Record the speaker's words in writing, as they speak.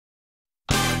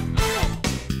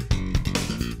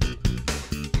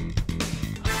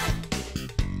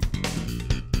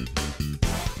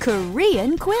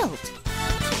Korean quilt.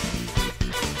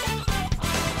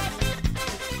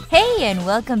 Hey, and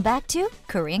welcome back to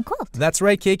Korean Quilt. That's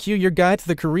right, KQ, your guide to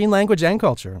the Korean language and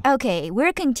culture. Okay,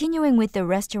 we're continuing with the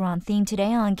restaurant theme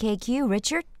today on KQ.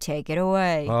 Richard, take it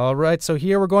away. All right, so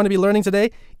here we're going to be learning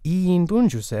today 2인분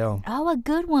주세요. Oh, a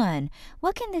good one.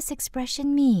 What can this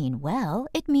expression mean? Well,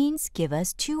 it means give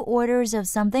us 2 orders of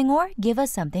something or give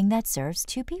us something that serves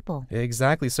 2 people.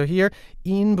 Exactly. So here,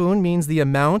 2인분 means the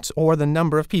amount or the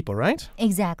number of people, right?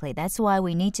 Exactly. That's why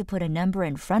we need to put a number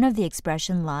in front of the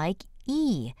expression like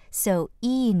이. So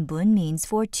 2인분 means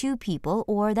for 2 people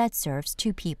or that serves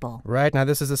 2 people. Right. Now,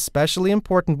 this is especially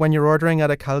important when you're ordering at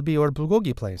a galbi or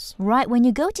bulgogi place. Right. When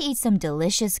you go to eat some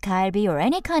delicious galbi or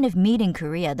any kind of meat in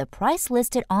Korea, the price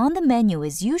listed on the menu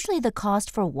is usually the cost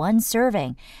for 1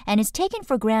 serving, and it's taken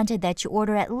for granted that you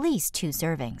order at least 2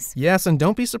 servings. Yes, and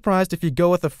don't be surprised if you go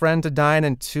with a friend to dine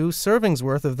and 2 servings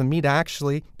worth of the meat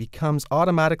actually becomes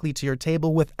automatically to your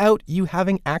table without you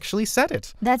having actually said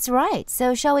it. That's right.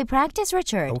 So shall we practice,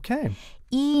 Richard? Okay.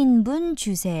 2인분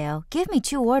주세요. Give me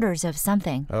 2 orders of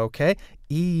something. Okay.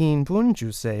 2인분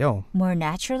주세요. More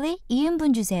naturally,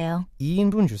 2인분 주세요.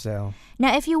 2인분 주세요.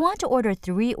 Now, if you want to order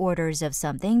 3 orders of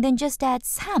something, then just add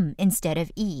 3 instead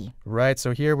of 이. Right,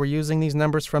 so here we're using these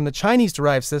numbers from the Chinese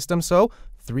derived system, so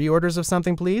 3 orders of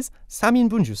something, please.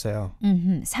 3인분 주세요.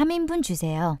 3인분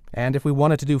주세요. And if we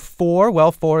wanted to do 4,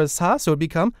 well, 4 is 4, so it would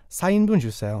become 4인분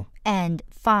주세요. And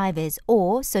 5 is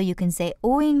 5, so you can say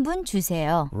 5인분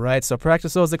주세요. Right, so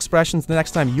practice those expressions the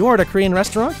next time you're at a Korean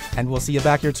restaurant, and we'll see you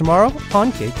back here tomorrow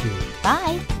on KQ.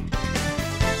 Bye!